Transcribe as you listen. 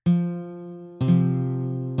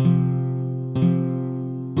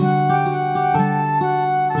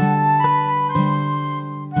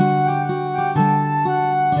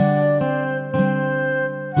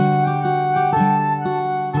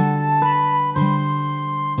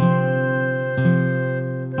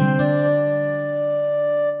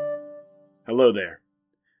Hello there.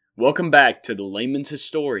 Welcome back to The Layman's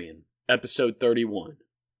Historian, Episode 31,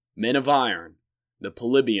 Men of Iron, the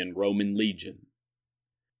Polybian Roman Legion.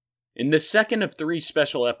 In this second of 3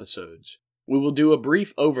 special episodes, we will do a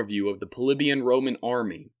brief overview of the Polybian Roman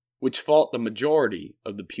army, which fought the majority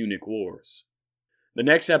of the Punic Wars. The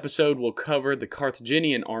next episode will cover the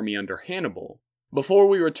Carthaginian army under Hannibal, before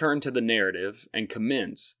we return to the narrative and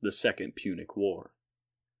commence the Second Punic War.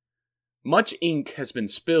 Much ink has been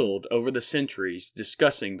spilled over the centuries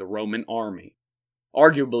discussing the Roman army,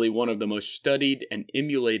 arguably one of the most studied and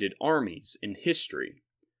emulated armies in history.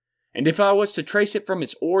 And if I was to trace it from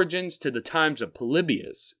its origins to the times of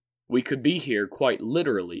Polybius, we could be here quite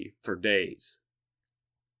literally for days.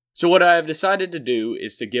 So what I have decided to do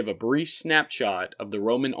is to give a brief snapshot of the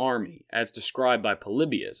Roman army as described by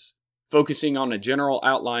Polybius, focusing on a general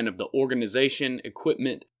outline of the organization,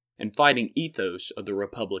 equipment, and fighting ethos of the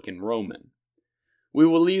Republican Roman. We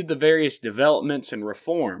will leave the various developments and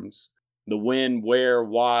reforms, the when, where,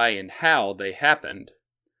 why, and how they happened,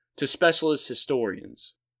 to specialist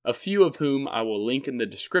historians, a few of whom I will link in the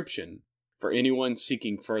description for anyone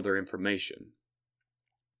seeking further information.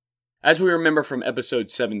 As we remember from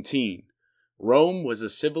episode 17, Rome was a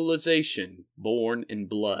civilization born in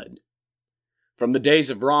blood. From the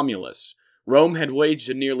days of Romulus, Rome had waged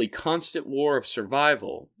a nearly constant war of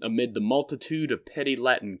survival amid the multitude of petty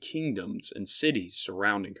Latin kingdoms and cities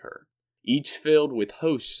surrounding her, each filled with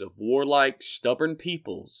hosts of warlike, stubborn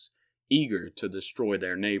peoples eager to destroy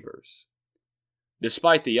their neighbors.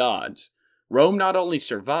 Despite the odds, Rome not only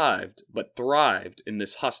survived, but thrived in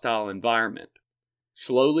this hostile environment,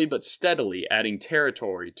 slowly but steadily adding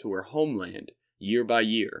territory to her homeland year by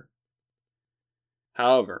year.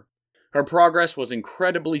 However, her progress was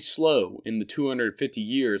incredibly slow in the 250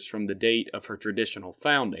 years from the date of her traditional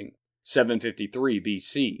founding, 753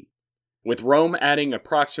 BC, with Rome adding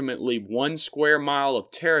approximately 1 square mile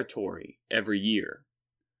of territory every year.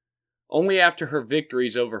 Only after her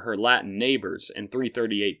victories over her Latin neighbors in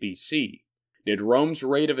 338 BC did Rome's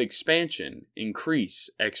rate of expansion increase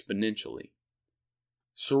exponentially.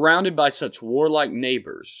 Surrounded by such warlike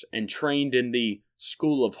neighbors and trained in the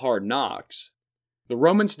school of hard knocks, the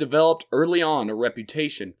Romans developed early on a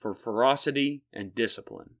reputation for ferocity and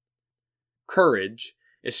discipline. Courage,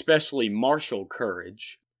 especially martial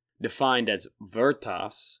courage, defined as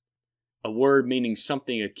virtus, a word meaning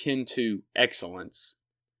something akin to excellence,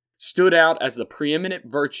 stood out as the preeminent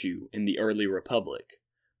virtue in the early republic,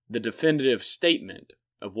 the definitive statement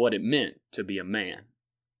of what it meant to be a man.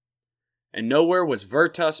 And nowhere was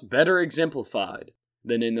virtus better exemplified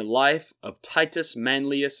than in the life of Titus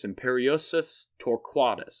Manlius Imperiosus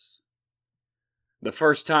Torquatus. The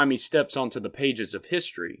first time he steps onto the pages of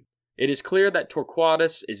history, it is clear that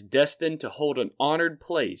Torquatus is destined to hold an honored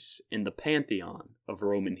place in the pantheon of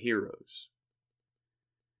Roman heroes.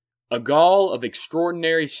 A Gaul of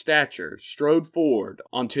extraordinary stature strode forward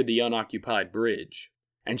onto the unoccupied bridge,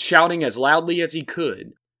 and shouting as loudly as he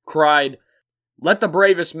could, cried, "Let the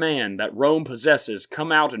bravest man that Rome possesses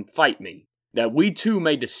come out and fight me, that we too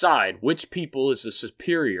may decide which people is the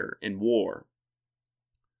superior in war."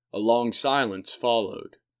 A long silence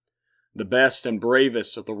followed. The best and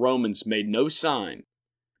bravest of the Romans made no sign.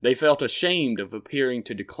 They felt ashamed of appearing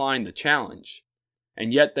to decline the challenge,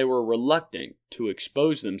 and yet they were reluctant to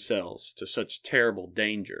expose themselves to such terrible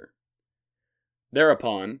danger.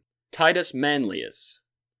 Thereupon, Titus Manlius,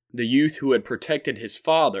 the youth who had protected his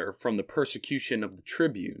father from the persecution of the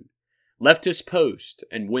tribune, left his post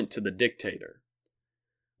and went to the dictator.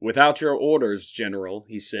 "Without your orders, General,"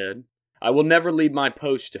 he said, "I will never leave my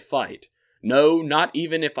post to fight. No, not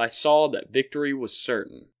even if I saw that victory was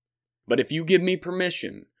certain. But if you give me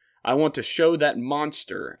permission, I want to show that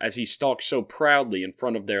monster, as he stalks so proudly in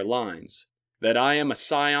front of their lines, that I am a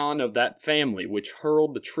scion of that family which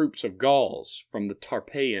hurled the troops of Gauls from the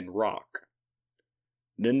Tarpeian rock."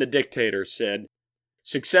 Then the dictator said,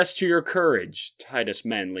 "Success to your courage, Titus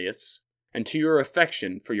Manlius, and to your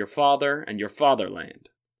affection for your father and your fatherland.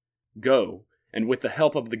 Go, and with the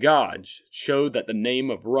help of the gods, show that the name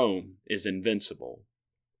of Rome is invincible."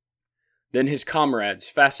 Then his comrades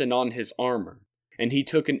fastened on his armor, and he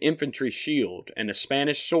took an infantry shield and a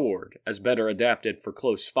Spanish sword as better adapted for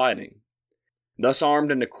close fighting. Thus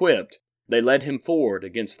armed and equipped, they led him forward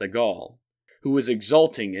against the Gaul, who was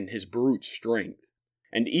exulting in his brute strength,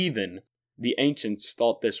 and even, the ancients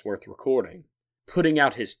thought this worth recording, putting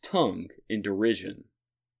out his tongue in derision.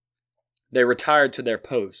 They retired to their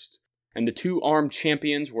post, and the 2 armed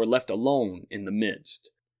champions were left alone in the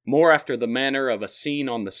midst, more after the manner of a scene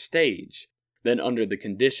on the stage than under the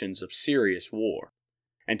conditions of serious war,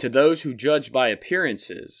 and to those who judge by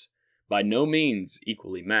appearances, by no means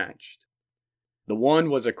equally matched. The one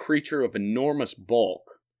was a creature of enormous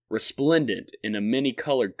bulk, resplendent in a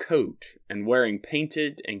many-colored coat and wearing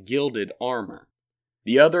painted and gilded armor.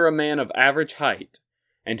 The other a man of average height,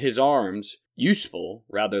 and his arms, useful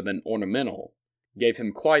rather than ornamental, gave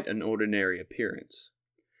him quite an ordinary appearance.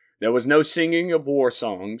 There was no singing of war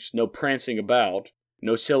songs, no prancing about,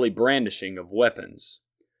 no silly brandishing of weapons.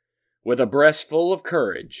 With a breast full of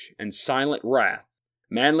courage and silent wrath,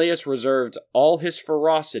 Manlius reserved all his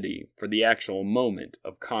ferocity for the actual moment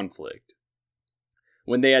of conflict.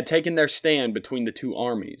 When they had taken their stand between the two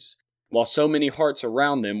armies, while so many hearts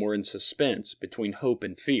around them were in suspense between hope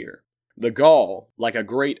and fear, the Gaul, like a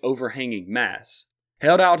great overhanging mass,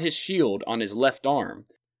 held out his shield on his left arm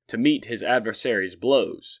to meet his adversary's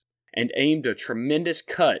blows, and aimed a tremendous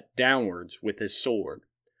cut downwards with his sword.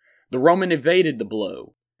 The Roman evaded the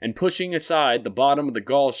blow, and pushing aside the bottom of the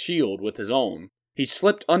Gaul's shield with his own, he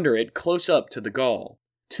slipped under it close up to the Gaul,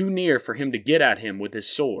 too near for him to get at him with his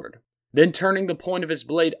sword. Then turning the point of his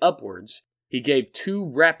blade upwards, he gave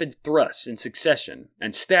 2 rapid thrusts in succession,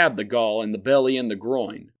 and stabbed the Gaul in the belly and the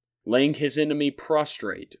groin, laying his enemy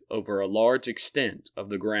prostrate over a large extent of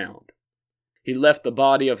the ground. He left the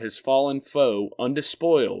body of his fallen foe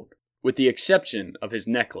undespoiled, with the exception of his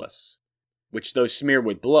necklace, which, though smeared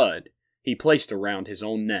with blood, he placed around his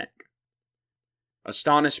own neck.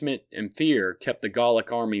 Astonishment and fear kept the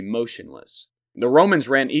Gallic army motionless. The Romans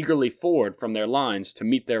ran eagerly forward from their lines to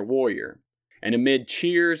meet their warrior, and amid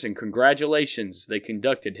cheers and congratulations they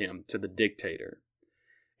conducted him to the dictator.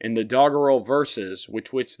 In the doggerel verses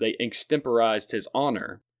with which they extemporized his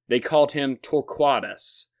honor, they called him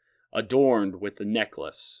Torquatus, adorned with the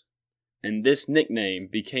necklace, and this nickname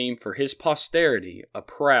became for his posterity a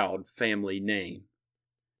proud family name.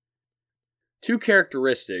 2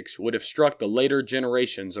 characteristics would have struck the later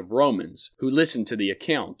generations of Romans who listened to the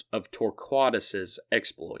account of Torquatus's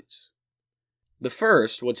exploits. The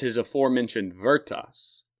first was his aforementioned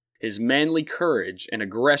virtus, his manly courage and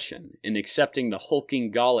aggression in accepting the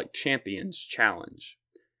hulking Gallic champion's challenge.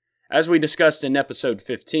 As we discussed in episode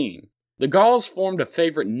 15, the Gauls formed a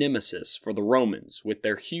favorite nemesis for the Romans with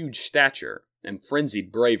their huge stature and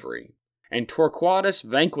frenzied bravery, and Torquatus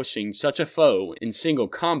vanquishing such a foe in single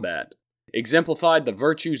combat exemplified the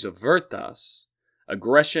virtues of virtus,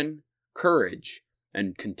 aggression, courage,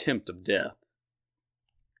 and contempt of death.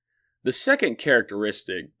 The second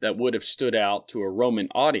characteristic that would have stood out to a Roman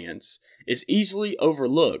audience is easily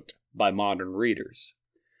overlooked by modern readers.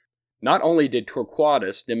 Not only did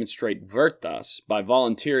Torquatus demonstrate virtus by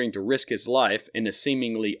volunteering to risk his life in a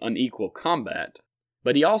seemingly unequal combat,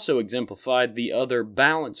 but he also exemplified the other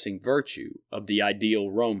balancing virtue of the ideal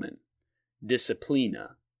Roman,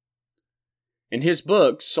 disciplina. In his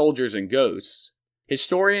book, Soldiers and Ghosts,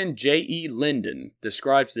 historian J.E. Linden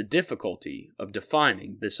describes the difficulty of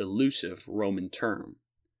defining this elusive Roman term.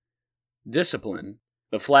 Discipline,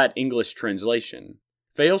 the flat English translation,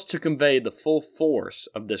 fails to convey the full force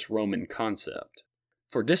of this Roman concept,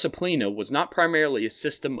 for disciplina was not primarily a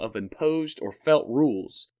system of imposed or felt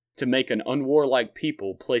rules to make an unwarlike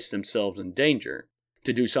people place themselves in danger,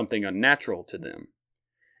 to do something unnatural to them.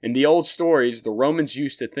 In the old stories, the Romans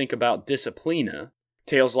used to think about disciplina,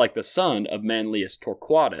 tales like the son of Manlius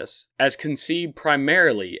Torquatus, as conceived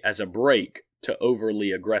primarily as a break to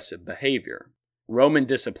overly aggressive behavior. Roman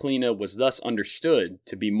disciplina was thus understood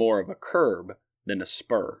to be more of a curb than a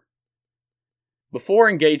spur. Before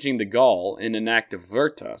engaging the Gaul in an act of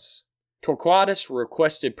virtus, Torquatus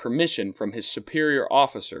requested permission from his superior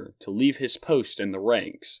officer to leave his post in the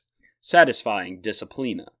ranks, satisfying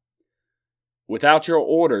disciplina. "Without your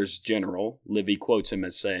orders, General," Livy quotes him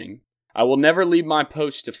as saying, "I will never leave my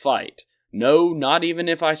post to fight, no, not even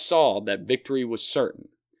if I saw that victory was certain.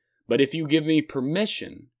 But if you give me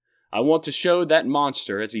permission, I want to show that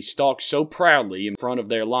monster as he stalks so proudly in front of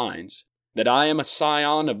their lines, that I am a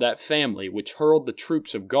scion of that family which hurled the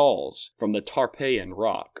troops of Gauls from the Tarpeian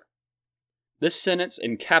rock." This sentence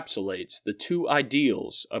encapsulates the 2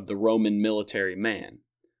 ideals of the Roman military man: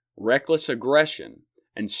 reckless aggression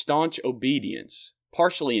and staunch obedience,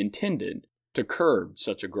 partially intended to curb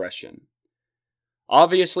such aggression.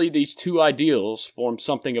 Obviously, these 2 ideals form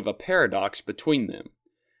something of a paradox between them,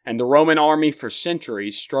 and the Roman army for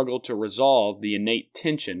centuries struggled to resolve the innate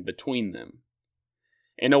tension between them.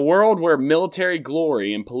 In a world where military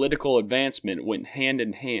glory and political advancement went hand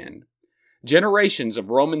in hand, generations of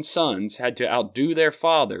Roman sons had to outdo their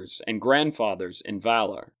fathers and grandfathers in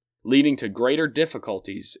valor, leading to greater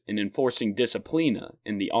difficulties in enforcing disciplina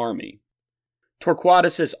in the army.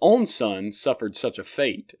 Torquatus's own son suffered such a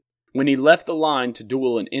fate when he left the line to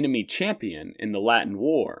duel an enemy champion in the Latin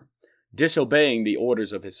War, disobeying the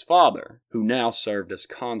orders of his father, who now served as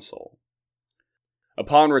consul.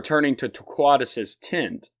 Upon returning to Torquatus's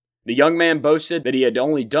tent, the young man boasted that he had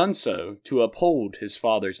only done so to uphold his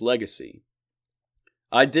father's legacy.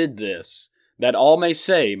 "I did this, that all may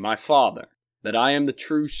say, my father, that I am the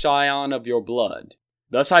true scion of your blood.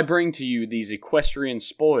 Thus I bring to you these equestrian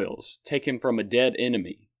spoils taken from a dead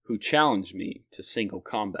enemy who challenged me to single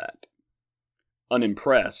combat."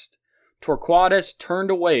 Unimpressed, Torquatus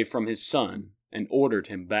turned away from his son and ordered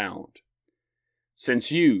him bound.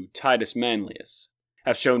 "Since you, Titus Manlius,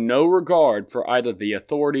 have shown no regard for either the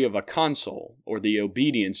authority of a consul or the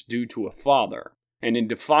obedience due to a father, and in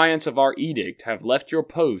defiance of our edict have left your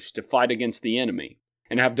post to fight against the enemy,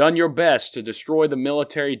 and have done your best to destroy the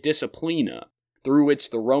military disciplina through which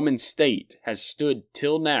the Roman state has stood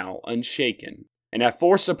till now unshaken, and have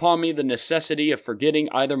forced upon me the necessity of forgetting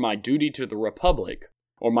either my duty to the Republic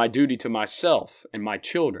or my duty to myself and my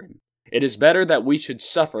children, it is better that we should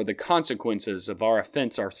suffer the consequences of our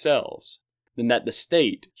offense ourselves, than that the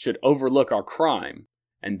state should overlook our crime,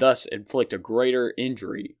 and thus inflict a greater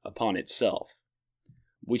injury upon itself.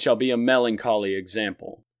 We shall be a melancholy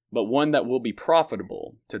example, but one that will be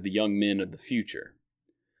profitable to the young men of the future.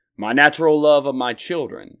 My natural love of my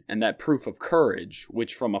children, and that proof of courage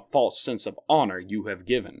which from a false sense of honor you have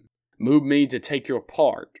given, move me to take your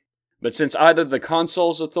part. But since either the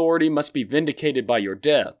consul's authority must be vindicated by your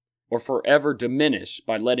death, or forever diminished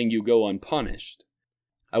by letting you go unpunished,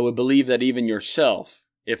 I would believe that even yourself,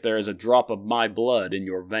 if there is a drop of my blood in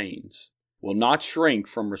your veins, will not shrink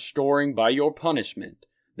from restoring by your punishment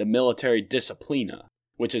the military disciplina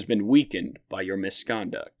which has been weakened by your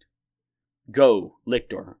misconduct. Go,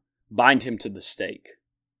 lictor, bind him to the stake."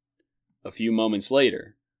 A few moments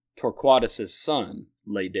later, Torquatus's son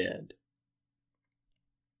lay dead.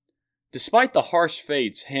 Despite the harsh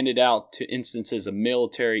fates handed out to instances of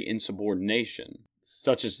military insubordination,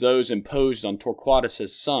 such as those imposed on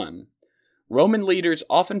Torquatus's son, Roman leaders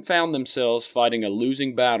often found themselves fighting a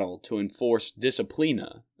losing battle to enforce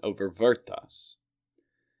disciplina over virtus.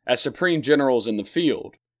 As supreme generals in the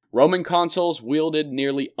field, Roman consuls wielded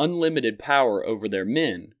nearly unlimited power over their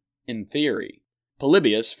men, in theory.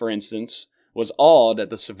 Polybius, for instance, was awed at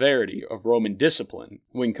the severity of Roman discipline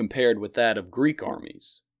when compared with that of Greek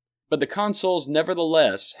armies. But the consuls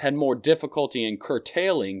nevertheless had more difficulty in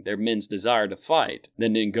curtailing their men's desire to fight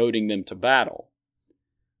than in goading them to battle.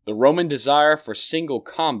 The Roman desire for single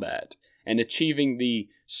combat and achieving the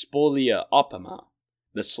spolia opima,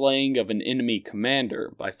 the slaying of an enemy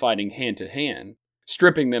commander by fighting hand to hand,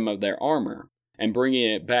 stripping them of their armor, and bringing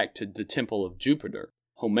it back to the temple of Jupiter,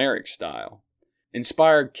 Homeric style,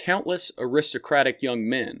 inspired countless aristocratic young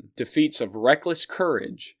men to feats of reckless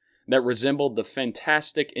courage that resembled the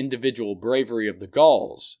fantastic individual bravery of the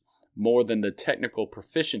Gauls more than the technical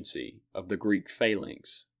proficiency of the Greek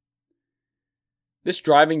phalanx. This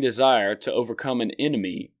driving desire to overcome an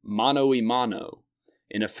enemy mano a mano,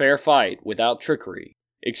 in a fair fight without trickery,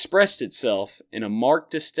 expressed itself in a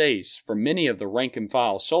marked distaste for many of the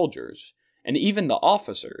rank-and-file soldiers, and even the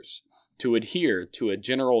officers, to adhere to a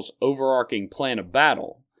general's overarching plan of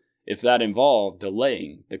battle, if that involved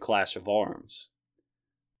delaying the clash of arms.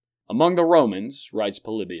 Among the Romans, writes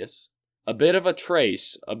Polybius, a bit of a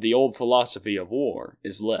trace of the old philosophy of war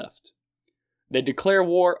is left. They declare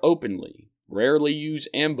war openly, rarely use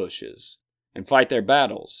ambushes, and fight their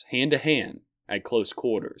battles hand to hand at close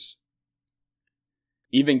quarters.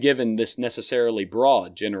 Even given this necessarily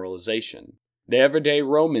broad generalization, the everyday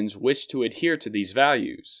Romans wish to adhere to these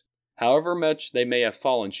values, however much they may have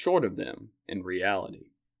fallen short of them in reality.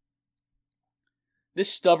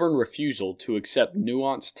 This stubborn refusal to accept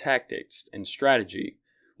nuanced tactics and strategy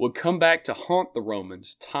would come back to haunt the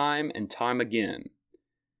Romans time and time again,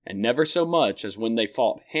 and never so much as when they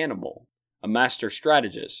fought Hannibal, a master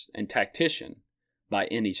strategist and tactician by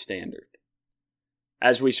any standard.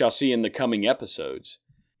 As we shall see in the coming episodes,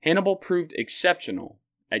 Hannibal proved exceptional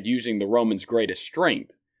at using the Romans' greatest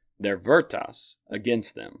strength, their virtus,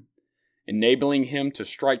 against them, enabling him to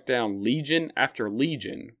strike down legion after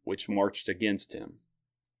legion which marched against him.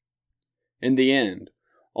 In the end,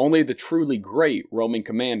 only the truly great Roman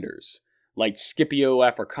commanders, like Scipio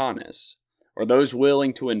Africanus, or those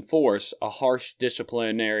willing to enforce a harsh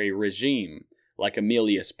disciplinary regime like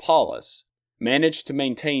Aemilius Paulus, managed to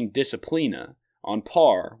maintain disciplina on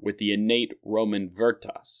par with the innate Roman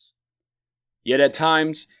virtus. Yet at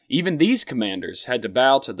times, even these commanders had to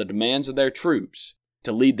bow to the demands of their troops,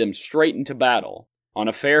 to lead them straight into battle, on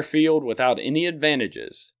a fair field without any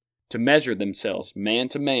advantages, to measure themselves man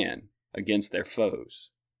to man against their foes.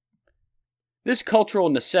 This cultural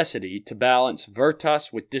necessity to balance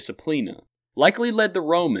virtus with disciplina likely led the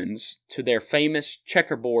Romans to their famous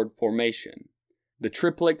checkerboard formation, the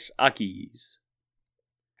triplex Achilles.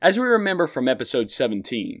 As we remember from episode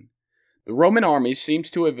 17, the Roman army seems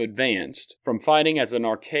to have advanced from fighting as an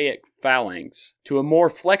archaic phalanx to a more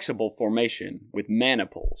flexible formation with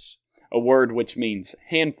maniples, a word which means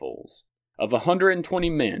handfuls, of 120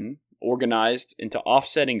 men organized into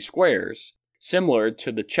offsetting squares similar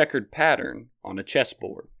to the checkered pattern on a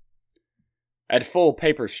chessboard. At full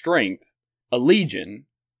paper strength, a legion,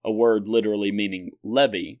 a word literally meaning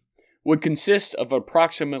levy, would consist of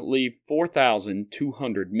approximately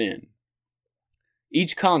 4,200 men.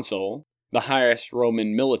 Each consul, the highest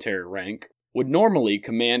Roman military rank, would normally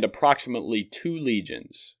command approximately 2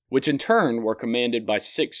 legions, which in turn were commanded by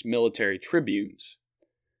 6 military tribunes.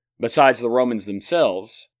 Besides the Romans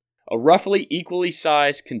themselves, a roughly equally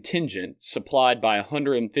sized contingent supplied by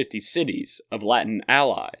 150 cities of Latin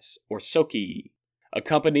allies, or socii,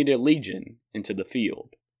 accompanied a legion into the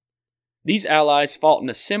field. These allies fought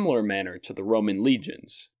in a similar manner to the Roman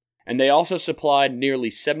legions, and they also supplied nearly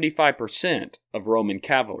 75% of Roman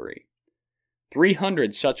cavalry.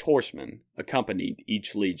 300 such horsemen accompanied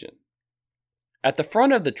each legion. At the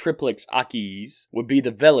front of the triplex Achilles would be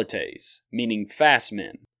the velites, meaning fast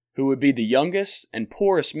men, who would be the youngest and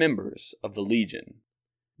poorest members of the legion.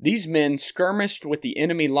 These men skirmished with the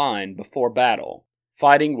enemy line before battle,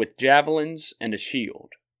 fighting with javelins and a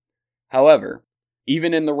shield. However,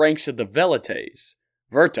 even in the ranks of the velites,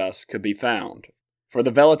 virtus could be found, for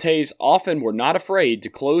the velites often were not afraid to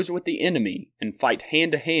close with the enemy and fight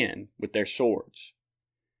hand-to-hand with their swords.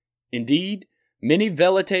 Indeed, many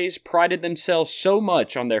velites prided themselves so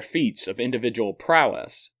much on their feats of individual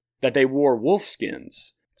prowess that they wore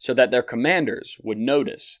wolfskins so that their commanders would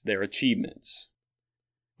notice their achievements.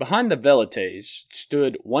 Behind the velites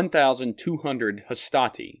stood 1,200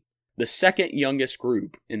 hastati, the second youngest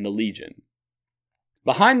group in the legion.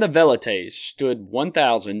 Behind the velites stood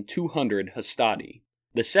 1,200 hastati,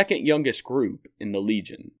 the second youngest group in the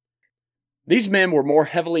legion. These men were more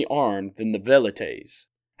heavily armed than the velites,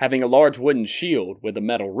 having a large wooden shield with a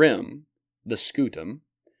metal rim, the scutum,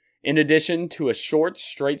 in addition to a short,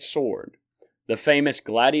 straight sword, the famous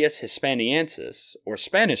gladius hispaniensis, or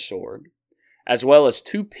Spanish sword, as well as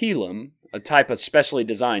 2 pilum, a type of specially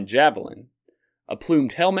designed javelin, a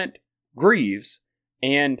plumed helmet, greaves,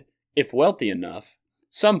 and, if wealthy enough,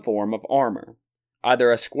 some form of armor,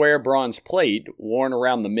 either a square bronze plate worn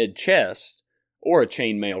around the mid-chest or a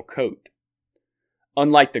chainmail coat.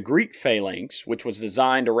 Unlike the Greek phalanx, which was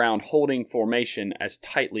designed around holding formation as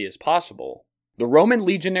tightly as possible, the Roman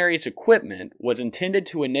legionary's equipment was intended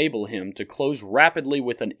to enable him to close rapidly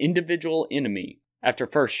with an individual enemy after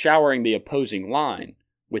first showering the opposing line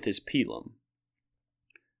with his pilum.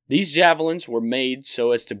 These javelins were made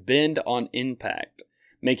so as to bend on impact,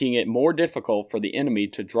 making it more difficult for the enemy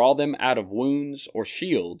to draw them out of wounds or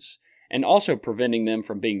shields, and also preventing them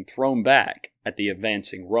from being thrown back at the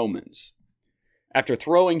advancing Romans. After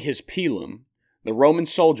throwing his pilum, the Roman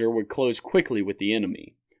soldier would close quickly with the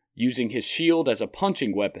enemy, using his shield as a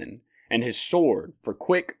punching weapon and his sword for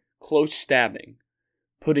quick, close stabbing,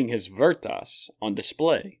 putting his virtus on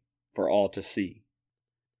display for all to see.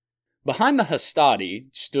 Behind the hastati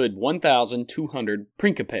stood 1,200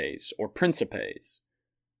 principes or principes,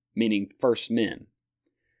 meaning first men.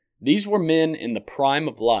 These were men in the prime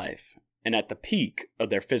of life and at the peak of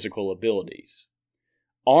their physical abilities.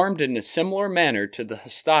 Armed in a similar manner to the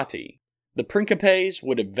hastati, the principes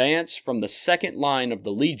would advance from the second line of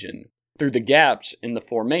the legion through the gaps in the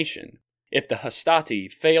formation if the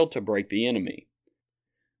hastati failed to break the enemy.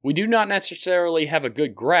 We do not necessarily have a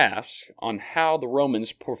good grasp on how the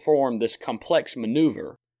Romans performed this complex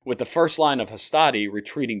maneuver, with the first line of hastati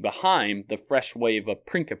retreating behind the fresh wave of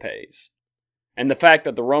principes. And the fact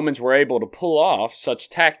that the Romans were able to pull off such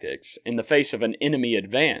tactics in the face of an enemy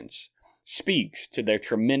advance speaks to their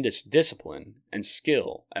tremendous discipline and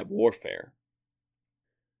skill at warfare.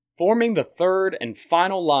 Forming the third and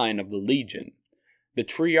final line of the legion, the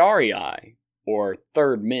triarii, or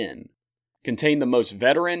third men, contained the most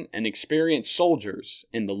veteran and experienced soldiers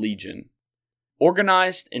in the legion.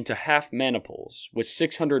 Organized into half maniples with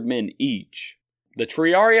 600 men each, the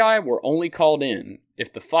triarii were only called in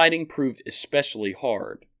if the fighting proved especially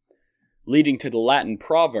hard, leading to the Latin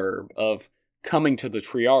proverb of coming to the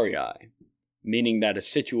triarii, meaning that a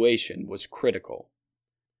situation was critical.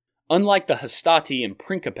 Unlike the hastati and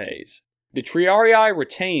principes, the triarii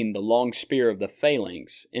retained the long spear of the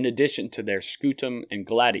phalanx in addition to their scutum and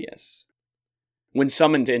gladius. When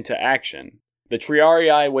summoned into action, the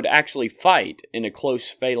triarii would actually fight in a close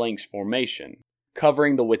phalanx formation,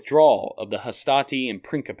 covering the withdrawal of the hastati and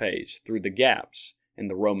principes through the gaps in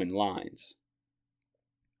the Roman lines.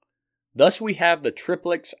 Thus we have the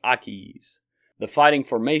triplex Achilles, the fighting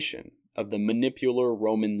formation of the manipular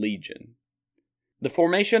Roman legion. The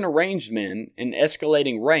formation arranged men in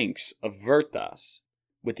escalating ranks of virtas,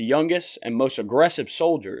 with the youngest and most aggressive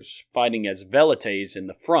soldiers fighting as velites in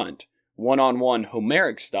the front, one-on-one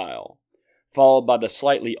Homeric style, followed by the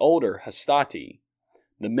slightly older hastati,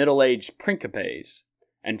 the middle-aged principes,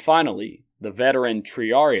 and finally the veteran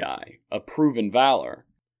triarii of proven valor,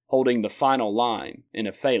 holding the final line in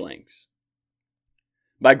a phalanx.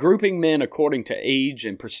 By grouping men according to age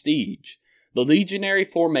and prestige, the legionary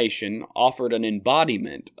formation offered an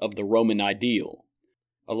embodiment of the Roman ideal,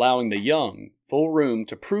 allowing the young full room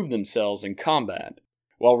to prove themselves in combat,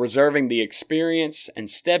 while reserving the experience and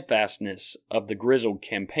steadfastness of the grizzled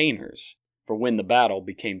campaigners for when the battle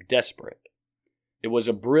became desperate. It was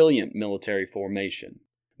a brilliant military formation,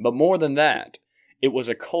 but more than that, it was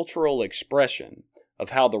a cultural expression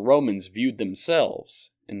of how the Romans viewed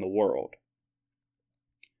themselves in the world.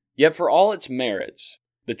 Yet for all its merits,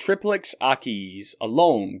 the triplex Achaeis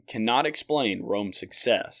alone cannot explain Rome's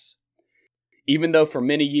success. Even though for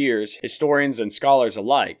many years historians and scholars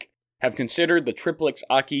alike have considered the triplex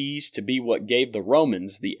Achaeis to be what gave the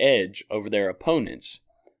Romans the edge over their opponents,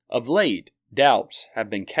 of late doubts have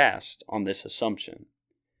been cast on this assumption.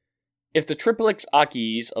 If the triplex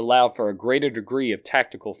Achaeis allowed for a greater degree of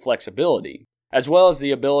tactical flexibility, as well as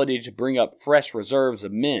the ability to bring up fresh reserves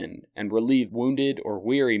of men and relieve wounded or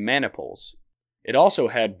weary maniples, it also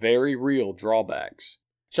had very real drawbacks,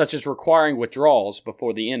 such as requiring withdrawals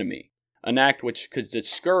before the enemy, an act which could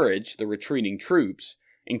discourage the retreating troops,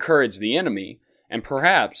 encourage the enemy, and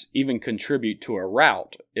perhaps even contribute to a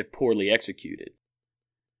rout if poorly executed.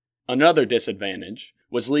 Another disadvantage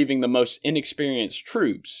was leaving the most inexperienced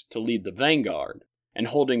troops to lead the vanguard and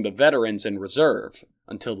holding the veterans in reserve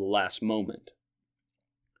until the last moment.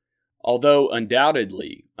 Although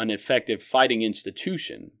undoubtedly an effective fighting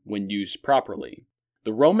institution when used properly,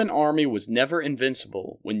 the Roman army was never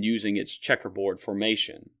invincible when using its checkerboard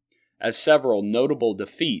formation, as several notable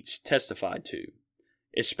defeats testified to,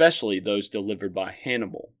 especially those delivered by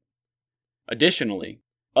Hannibal. Additionally,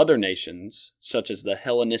 other nations, such as the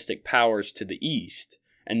Hellenistic powers to the east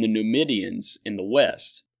and the Numidians in the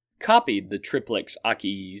west, copied the triplex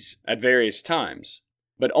Achaeis at various times,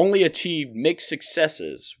 but only achieved mixed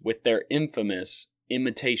successes with their infamous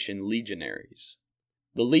imitation legionaries.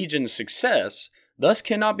 The legion's success thus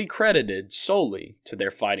cannot be credited solely to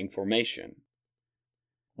their fighting formation.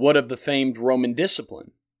 What of the famed Roman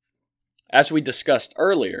discipline? As we discussed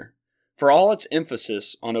earlier, for all its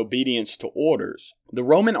emphasis on obedience to orders, the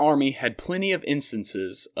Roman army had plenty of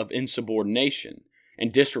instances of insubordination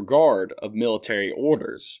and disregard of military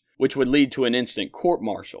orders, which would lead to an instant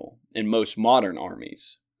court-martial in most modern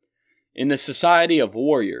armies. In the society of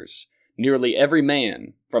warriors, nearly every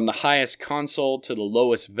man, from the highest consul to the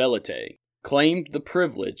lowest velite, claimed the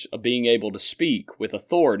privilege of being able to speak with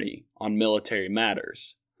authority on military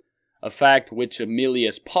matters, a fact which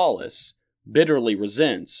Aemilius Paulus bitterly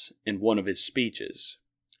resents in one of his speeches.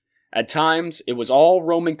 At times, it was all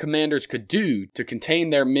Roman commanders could do to contain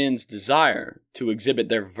their men's desire to exhibit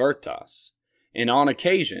their virtus, and on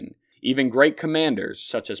occasion, even great commanders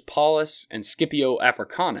such as Paulus and Scipio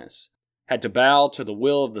Africanus had to bow to the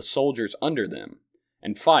will of the soldiers under them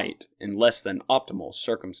and fight in less than optimal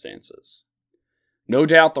circumstances. No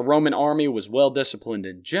doubt the Roman army was well disciplined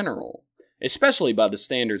in general, especially by the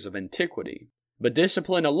standards of antiquity, but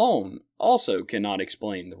discipline alone also cannot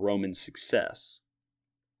explain the Roman success.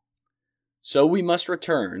 So we must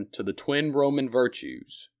return to the twin Roman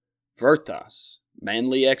virtues, virtus,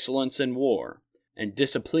 manly excellence in war, and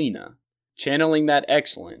disciplina, channeling that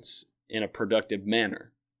excellence in a productive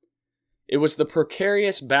manner. It was the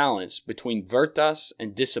precarious balance between virtus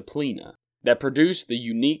and disciplina that produced the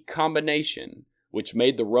unique combination which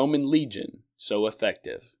made the Roman legion so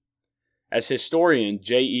effective. As historian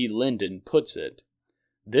J.E. Linden puts it,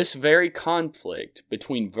 this very conflict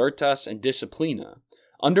between virtus and disciplina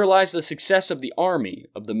underlies the success of the army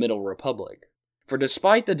of the Middle Republic. For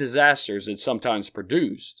despite the disasters it sometimes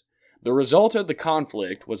produced, the result of the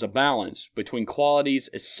conflict was a balance between qualities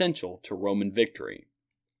essential to Roman victory.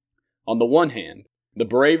 On the one hand, the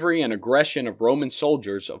bravery and aggression of Roman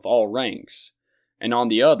soldiers of all ranks, and on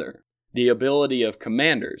the other, the ability of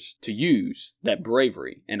commanders to use that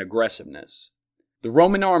bravery and aggressiveness. The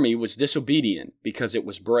Roman army was disobedient because it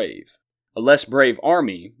was brave. A less brave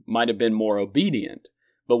army might have been more obedient,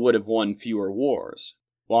 but would have won fewer wars,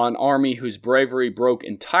 while an army whose bravery broke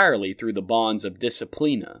entirely through the bonds of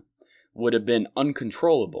disciplina would have been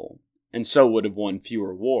uncontrollable, and so would have won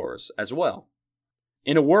fewer wars as well.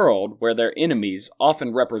 In a world where their enemies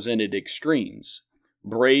often represented extremes,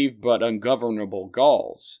 brave but ungovernable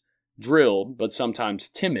Gauls, drilled but sometimes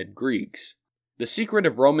timid Greeks. The secret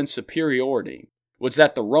of Roman superiority was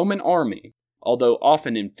that the Roman army, although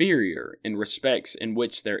often inferior in respects in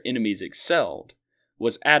which their enemies excelled,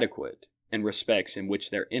 was adequate in respects in which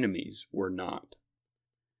their enemies were not.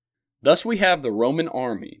 Thus we have the Roman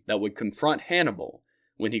army that would confront Hannibal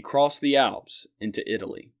when he crossed the Alps into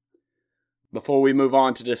Italy. Before we move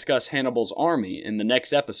on to discuss Hannibal's army in the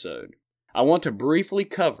next episode, I want to briefly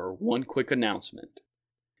cover one quick announcement.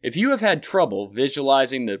 If you have had trouble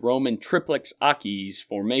visualizing the Roman triplex Achilles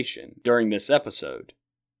formation during this episode,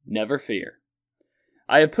 never fear.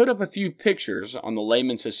 I have put up a few pictures on the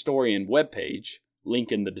Layman's Historian webpage,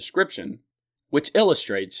 link in the description, which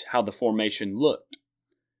illustrates how the formation looked.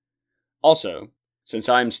 Also, since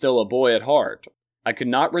I am still a boy at heart, I could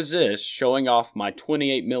not resist showing off my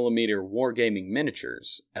 28mm wargaming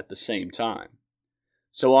miniatures at the same time.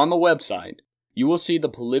 So on the website, you will see the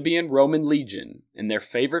Polybian Roman Legion in their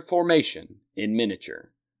favorite formation in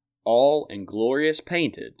miniature, all in glorious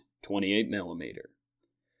painted 28mm.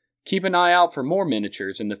 Keep an eye out for more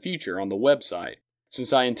miniatures in the future on the website,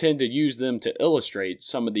 since I intend to use them to illustrate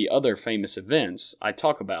some of the other famous events I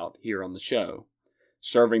talk about here on the show,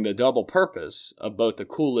 serving the double purpose of both a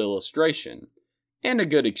cool illustration and a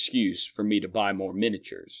good excuse for me to buy more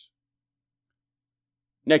miniatures.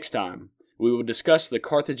 Next time, we will discuss the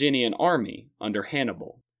Carthaginian army under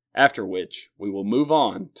Hannibal, after which we will move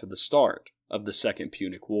on to the start of the Second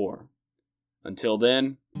Punic War. Until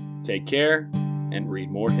then, take care and read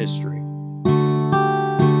more history.